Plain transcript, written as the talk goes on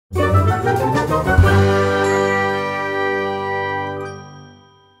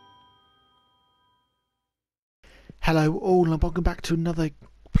Hello all and welcome back to another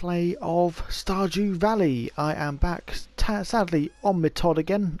play of Stardew Valley. I am back sadly on my Todd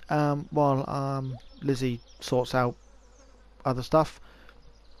again while Lizzie sorts out other stuff.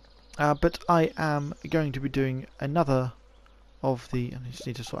 But I am going to be doing another of the... I just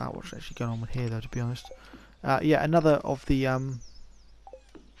need to sort out what's actually going on with here though, to be honest. Yeah, another of the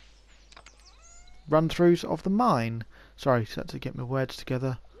run-throughs of the mine. Sorry, so I had to get my words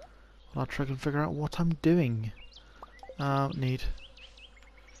together while I try and figure out what I'm doing. Need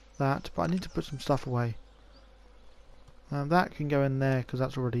that, but I need to put some stuff away. That can go in there because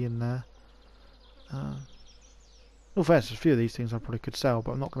that's already in there. Well, first, there's a few of these things I probably could sell,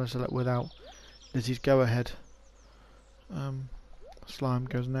 but I'm not going to sell it without Lizzie's go ahead. Slime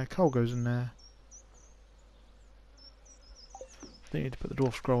goes in there, coal goes in there. I need to put the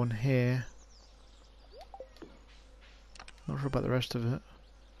dwarf scroll in here. Not sure about the rest of it.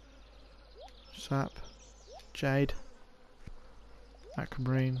 Sap, jade.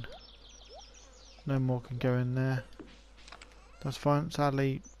 Aquamarine. No more can go in there. That's fine.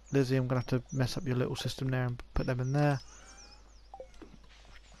 Sadly, Lizzie, I'm going to have to mess up your little system there and put them in there.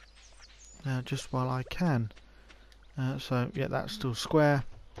 Just while I can. So, yeah, that's still square.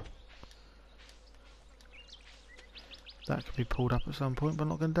 That could be pulled up at some point, but I'm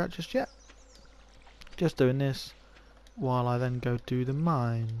not going to do that just yet. Just doing this while I then go do the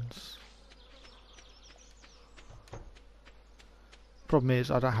mines. Problem is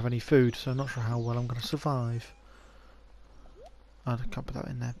I don't have any food, so I'm not sure how well I'm going to survive. I can't put that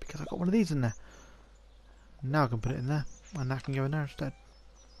in there because I've got one of these in there. Now I can put it in there, and that can go in there instead.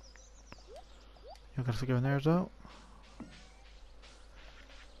 You're going to have to go in there as well.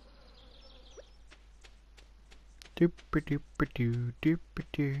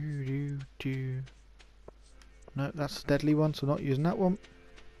 No, that's a deadly one, so I'm not using that one.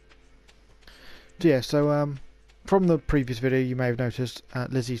 So yeah, so from the previous video you may have noticed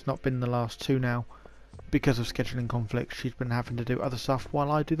Lizzie's not been the last two now because of scheduling conflicts. She's been having to do other stuff while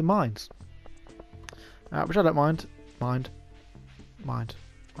I do the mines, which I don't mind. Mind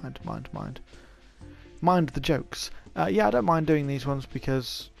the jokes. Yeah, I don't mind doing these ones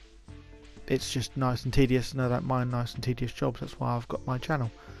because it's just nice and tedious, and I don't mind nice and tedious jobs. That's why I've got my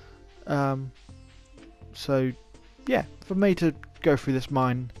channel. So yeah, for me to go through this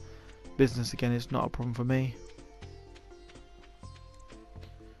mine business again is not a problem for me.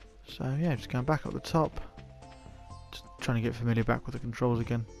 So yeah, just going back up the top, just trying to get familiar back with the controls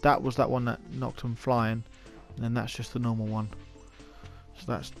again. That was that one that knocked them flying, and then that's just the normal one. So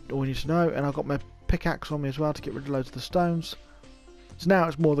that's all we need to know, and I've got my pickaxe on me as well to get rid of loads of the stones. So now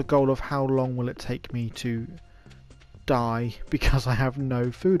it's more the goal of how long will it take me to die because I have no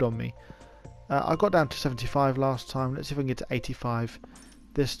food on me. I got down to 75 last time. Let's see if I can get to 85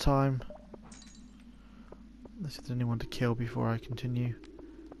 this time. Let's see if there's anyone to kill before I continue.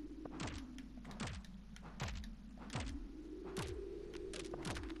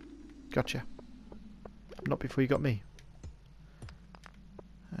 Gotcha. Not before you got me.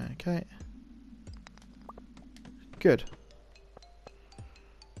 Okay. Good.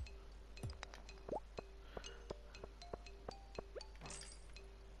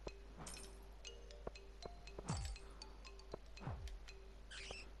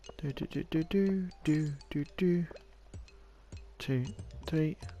 Do. 2,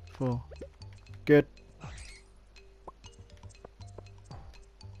 3, 4. Good.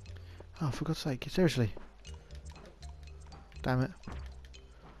 Oh, for God's sake, seriously. Damn it.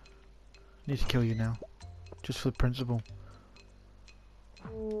 Need to kill you now. Just for the principle.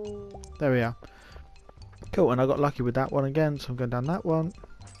 There we are. Cool, and I got lucky with that one again, so I'm going down that one.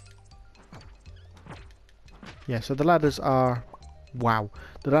 Yeah, so the ladders are... Wow.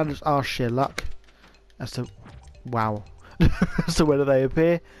 The ladders are sheer luck as to... Wow. As to whether they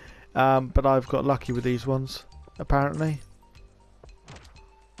appear. But I've got lucky with these ones, apparently.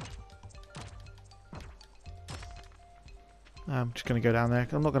 I'm just going to go down there.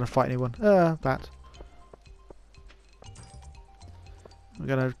 I'm not going to fight anyone. That. I'm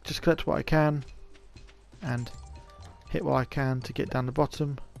going to just collect what I can and hit what I can to get down the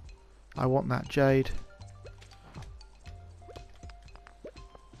bottom. I want that jade.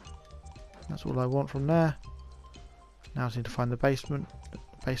 That's all I want from there. Now I just need to find the basement.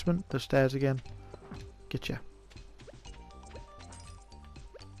 The stairs again. Getcha.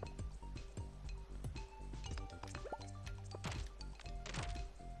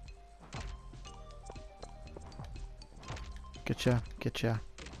 Getcha.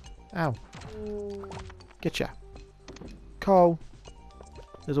 Ow. Getcha. Coal.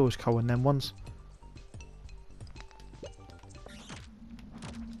 There's always coal in them ones.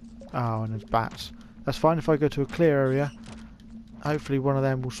 Oh, and there's bats. That's fine if I go to a clear area. Hopefully one of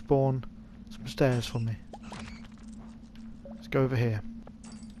them will spawn some stairs for me. Let's go over here.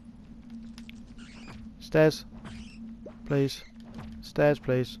 Stairs. Please. Stairs,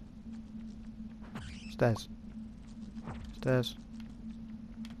 please. Stairs. Stairs.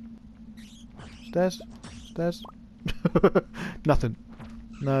 Stairs. Stairs. Nothing.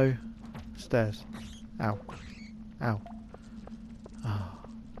 No. Stairs. Ow. Ow.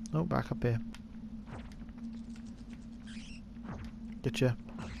 Oh, back up here. Getcha.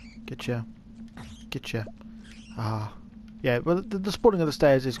 Getcha. Getcha. Ah. Yeah, well, the spawning of the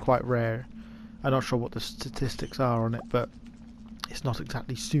stairs is quite rare. I'm not sure what the statistics are on it, but it's not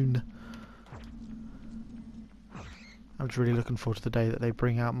exactly soon. I'm just really looking forward to the day that they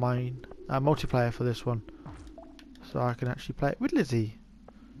bring out my multiplayer for this one, so I can actually play it with Lizzie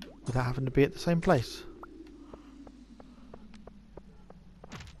without having to be at the same place.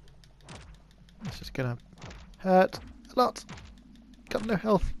 This is gonna hurt a lot. Got no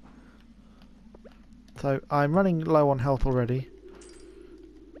health. So I'm running low on health already.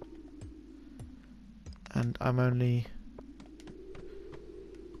 And I'm only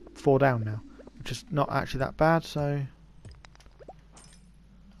 4 down now, which is not actually that bad, so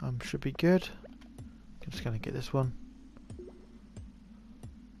should be good. I'm just going to get this one.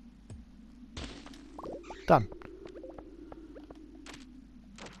 Done.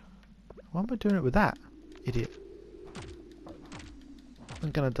 Why am I doing it with that? Idiot. I'm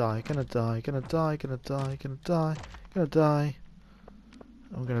gonna die, gonna die, gonna die, gonna die, gonna die, gonna die.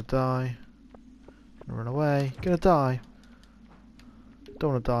 I'm gonna die. Gonna run away. Gonna die.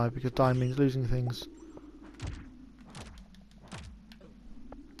 Don't want to die because dying means losing things.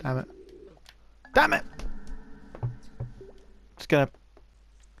 Damn it. Damn it! Just gonna...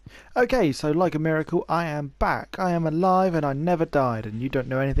 Okay, so like a miracle, I am back. I am alive and I never died, and you don't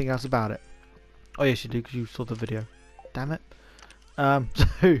know anything else about it. Oh yes you do, because you saw the video. Damn it.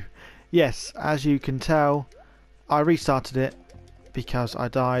 So, yes, as you can tell, I restarted it because I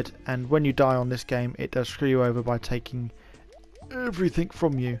died, and when you die on this game, it does screw you over by taking everything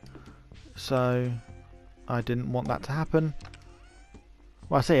from you. So, I didn't want that to happen.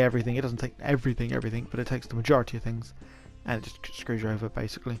 Well, I say everything, it doesn't take everything, but it takes the majority of things, and it just screws you over,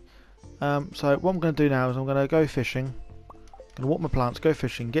 basically. So, what I'm going to do now is I'm going to go fishing, I'm going to water my plants, go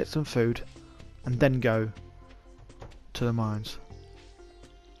fishing, get some food, and then go to the mines.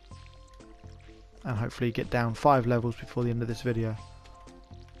 And hopefully get down 5 levels before the end of this video,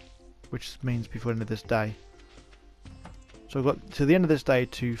 which means before the end of this day. So I've got to the end of this day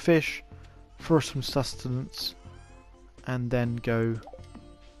to fish for some sustenance and then go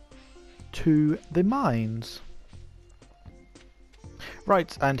to the mines.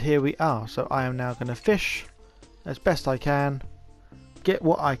 Right, and here we are. So I am now going to fish as best I can, get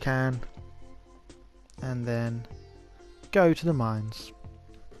what I can, and then go to the mines.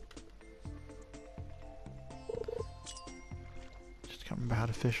 Can't remember how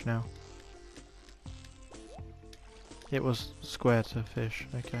to fish now. It was square to fish.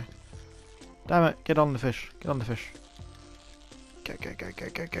 Okay. Damn it! Get on the fish. Get on the fish. Go go go go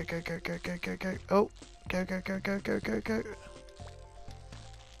go go go go go go go go. Oh! Go go go go go go go.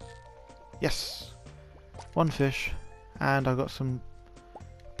 Yes. 1 fish, and I got some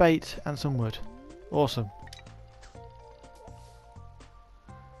bait and some wood. Awesome.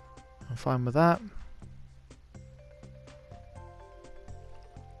 I'm fine with that.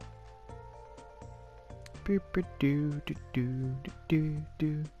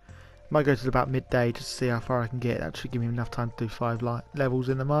 Might go to about midday just to see how far I can get. That should give me enough time to do 5 levels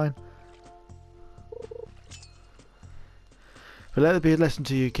in the mine. But let it be a lesson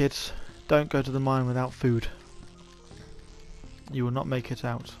to you kids. Don't go to the mine without food. You will not make it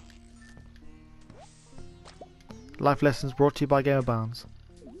out. Life lessons brought to you by Gamer Barnes.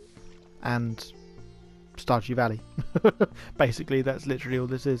 And Stardew Valley. Basically that's literally all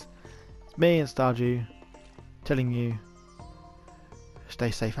this is. It's me and Stardew telling you,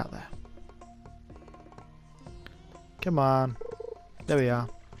 stay safe out there. Come on. There we are.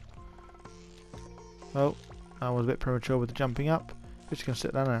 Oh, I was a bit premature with the jumping up. Just gonna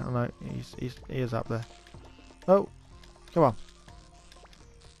sit down there. Oh no, he is up there. Oh, come on.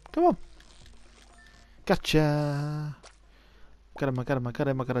 Come on. Gotcha. Got him, I got him, I got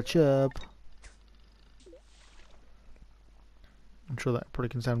him, I got a chub. I'm sure that probably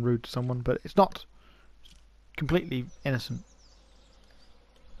can sound rude to someone, but it's not. Completely innocent.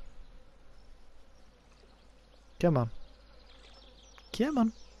 Come on. Come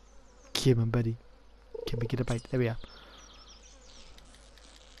on. Come on, buddy. Can we get a bite? There we are.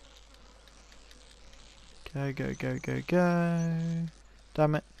 Go, go, go, go, go.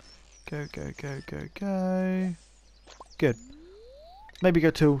 Damn it. Go, go, go, go, go. Good. Maybe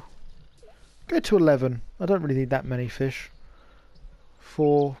go to 11. I don't really need that many fish.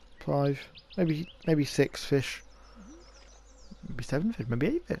 4, 5, maybe 6 fish. Maybe 7 fish, maybe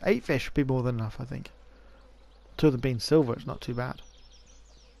 8 fish. 8 fish would be more than enough, I think. 2 of them being silver, it's not too bad.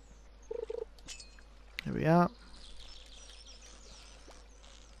 Here we are.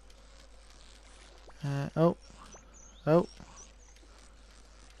 Oh.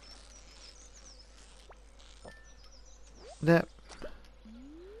 There.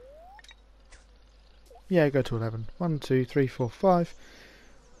 Yeah, go to 11. 1, 2, 3, 4, 5.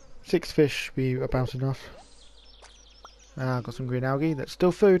 6 fish be about enough. Ah, got some green algae. That's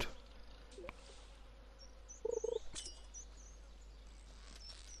still food.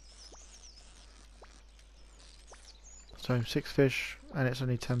 So 6 fish, and it's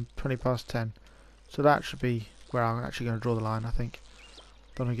only 20 past 10. So that should be where I'm actually going to draw the line, I think.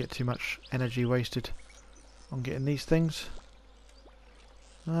 Don't want to get too much energy wasted on getting these things.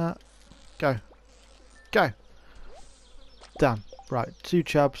 Go. Go! Done. Right, 2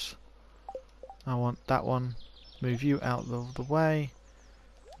 chubs. I want that one. Move you out of the way.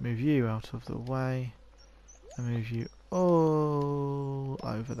 Move you out of the way. And move you all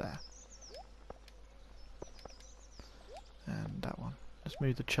over there. And that one. Let's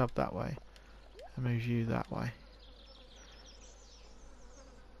move the chub that way. And move you that way.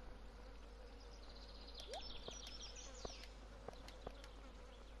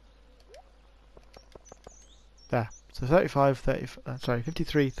 There. So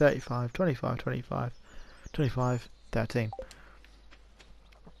 53, 35, 25, 25, 25, 13.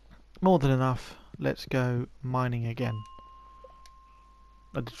 More than enough. Let's go mining again.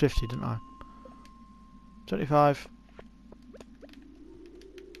 I did 50, didn't I? 25.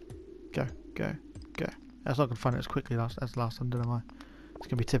 Go, go, go. That's not going to find it as quickly as last time, didn't I? It's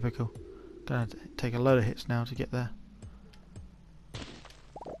going to be typical. Going to take a load of hits now to get there.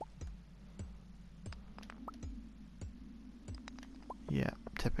 Yeah,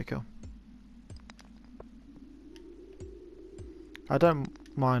 typical. I don't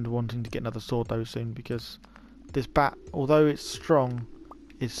mind wanting to get another sword though soon, because this bat, although it's strong,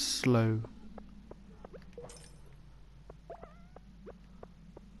 is slow.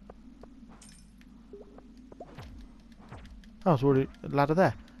 Oh, there's already a ladder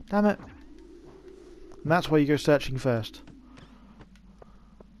there. Damn it. And that's why you go searching first.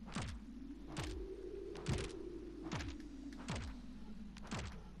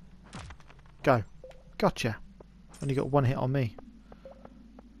 Go. Gotcha. Only got 1 hit on me.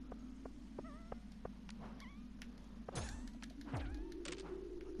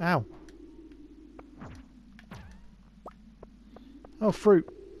 Ow. Oh, fruit.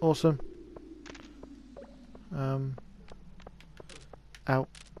 Awesome. Ow.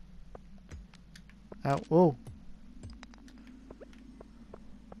 Ow. Oh.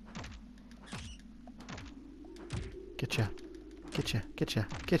 Getcha. Getcha. Getcha.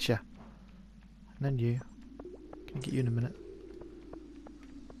 Getcha. And then you. Gonna get you in a minute.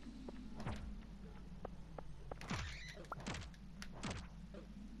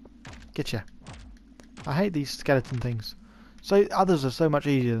 Getcha. I hate these skeleton things. So others are so much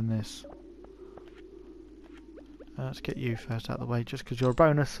easier than this. Let's get you first out of the way, just because you're a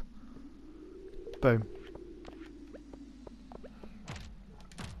bonus. Boom.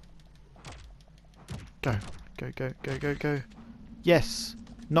 Go, go, go, go, go, go. Yes.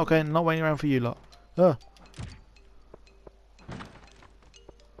 Not waiting around for you lot. Ugh.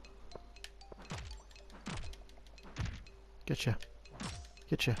 Getcha.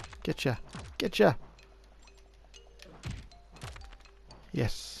 Getcha. Getcha. Getcha.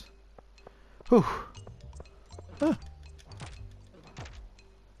 Yes. Whew. Ah.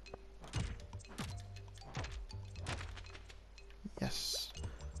 Yes.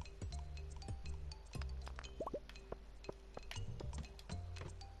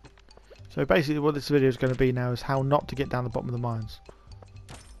 So basically what this video is going to be now is how not to get down the bottom of the mines.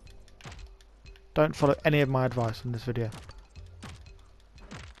 Don't follow any of my advice in this video.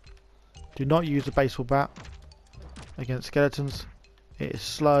 Do not use a baseball bat against skeletons. It is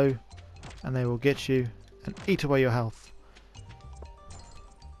slow and they will get you and eat away your health.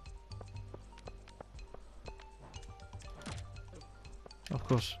 Of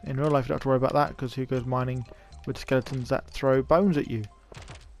course, in real life you don't have to worry about that, because who goes mining with skeletons that throw bones at you?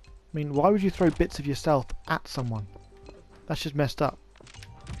 I mean, why would you throw bits of yourself at someone? That's just messed up.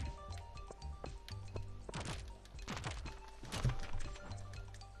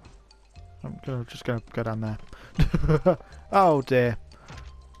 I'm just gonna go down there. Oh dear.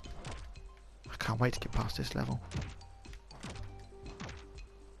 can't wait to get past this level.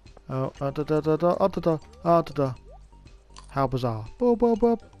 Oh, da da da da, da da da da. How bizarre. How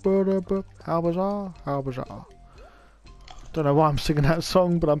bizarre, how bizarre. Don't know why I'm singing that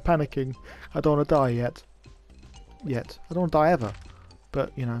song, but I'm panicking. I don't want to die yet. I don't want to die ever.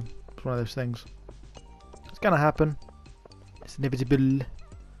 But, you know, it's one of those things. It's gonna happen. It's inevitable.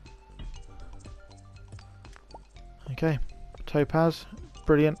 Okay. Topaz.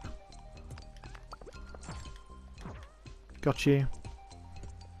 Brilliant. Got you.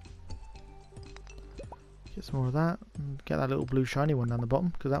 Get some more of that. And get that little blue shiny one down the bottom,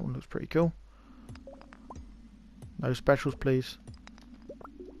 because that one looks pretty cool. No specials, please.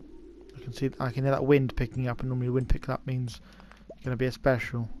 I can hear that wind picking up, and normally the wind picking up means it's going to be a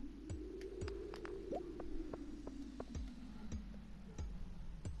special.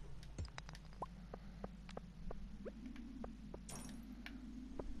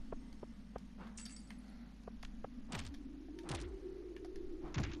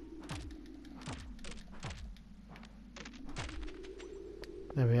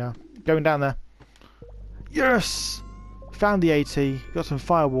 There we are. Going down there. Yes! Found the AT. Got some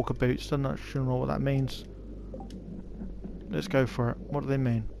Firewalker boots. I'm not sure what that means. Let's go for it. What do they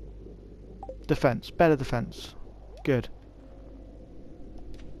mean? Defense. Better defense. Good.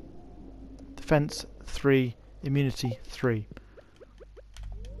 Defense 3. Immunity 3.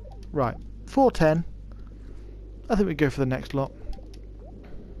 Right. 410. I think we go for the next lot.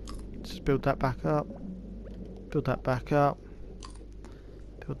 Just build that back up. Build that back up.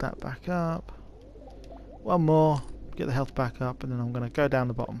 Build that back up. One more. Get the health back up, and then I'm going to go down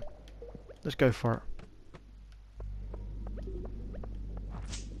the bottom. Let's go for it.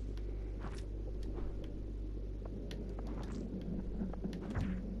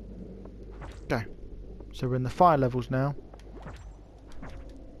 Go. So we're in the fire levels now.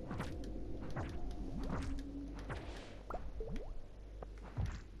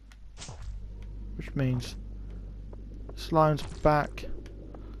 Which means slime's back.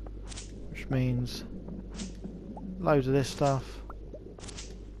 Which means loads of this stuff.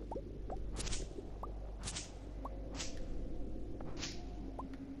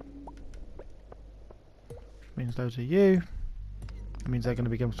 Which means loads of you. It means they're going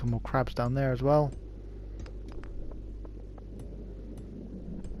to be getting some more crabs down there as well.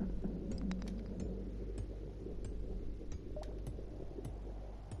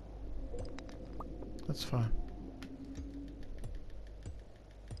 That's fine.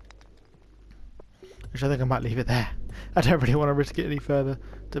 Which I think I might leave it there. I don't really want to risk it any further,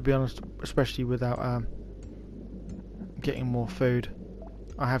 to be honest, especially without getting more food.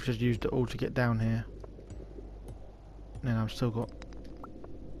 I have just used it all to get down here. And I've still got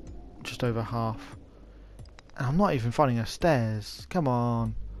just over half. And I'm not even finding a stairs. Come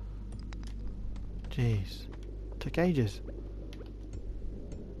on. Jeez. Took ages.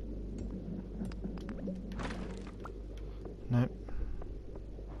 Nope.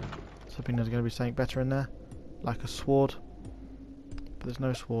 So I think there's going to be something better in there. Like a sword. But there's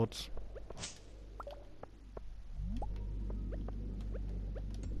no swords.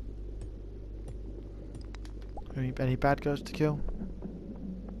 Any bad guys to kill?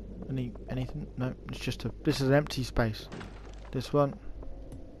 Anything? No, it's just a... This is an empty space. This one.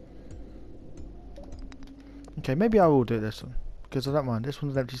 Okay, maybe I will do this one. Because I don't mind. This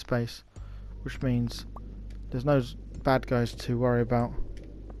one's an empty space. Which means there's no bad guys to worry about.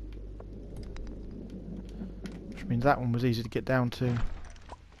 Which means that one was easy to get down to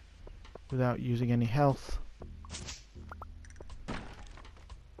without using any health.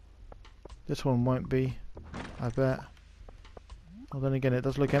 This one won't be, I bet. Well, then again, it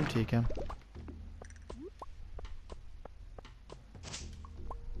does look empty again.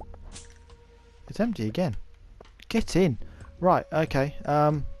 It's empty again. Get in. Right, okay.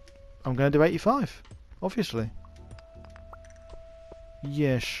 I'm going to do 85, obviously.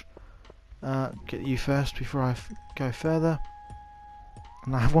 Yes. Get you first before I go further.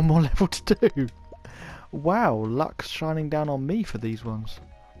 And I have one more level to do. Wow, luck's shining down on me for these ones.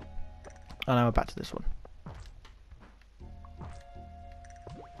 And now we're back to this one.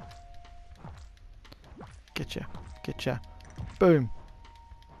 Getcha, getcha, boom.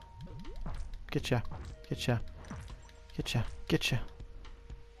 Getcha, getcha, getcha, getcha,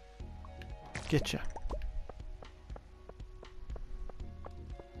 getcha.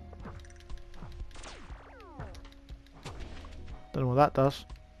 Don't know what that does.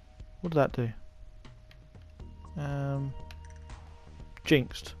 What did that do?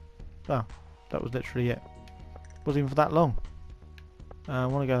 Jinxed. Oh, that was literally it. Wasn't even for that long. I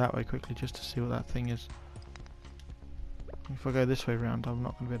want to go that way quickly just to see what that thing is. If I go this way around, I'm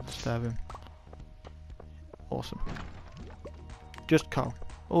not going to be able to stab him. Awesome. Just coal.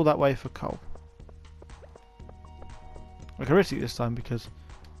 All that way for coal. I can risk it this time because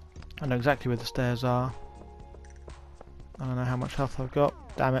I know exactly where the stairs are. I don't know how much health I've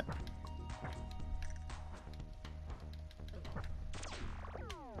got. Damn it.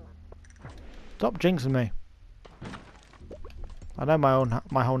 Stop jinxing me. I know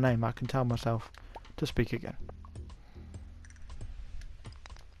my whole name. I can tell myself to speak again.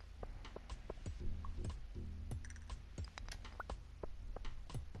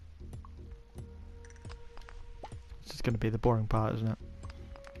 This is going to be the boring part, isn't it?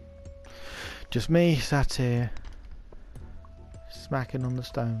 Just me sat here smacking on the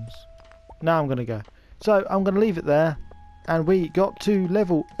stones. Now I'm going to go. So I'm going to leave it there. And we got to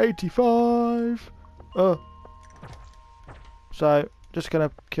level 85. So just going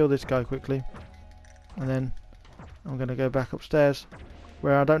to kill this guy quickly. And then I'm going to go back upstairs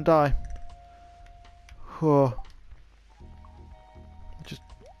where I don't die. Just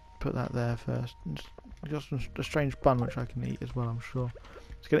put that there first. I've got a strange bun which I can eat as well, I'm sure.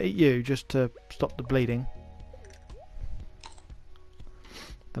 It's going to eat you just to stop the bleeding.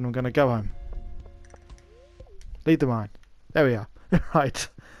 Then I'm going to go home. Leave the mine. There we are. Right.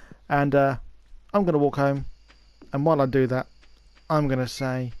 And I'm going to walk home. And while I do that, I'm going to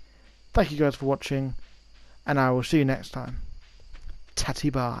say thank you guys for watching. And I will see you next time. Tatty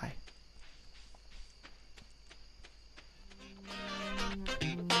bye.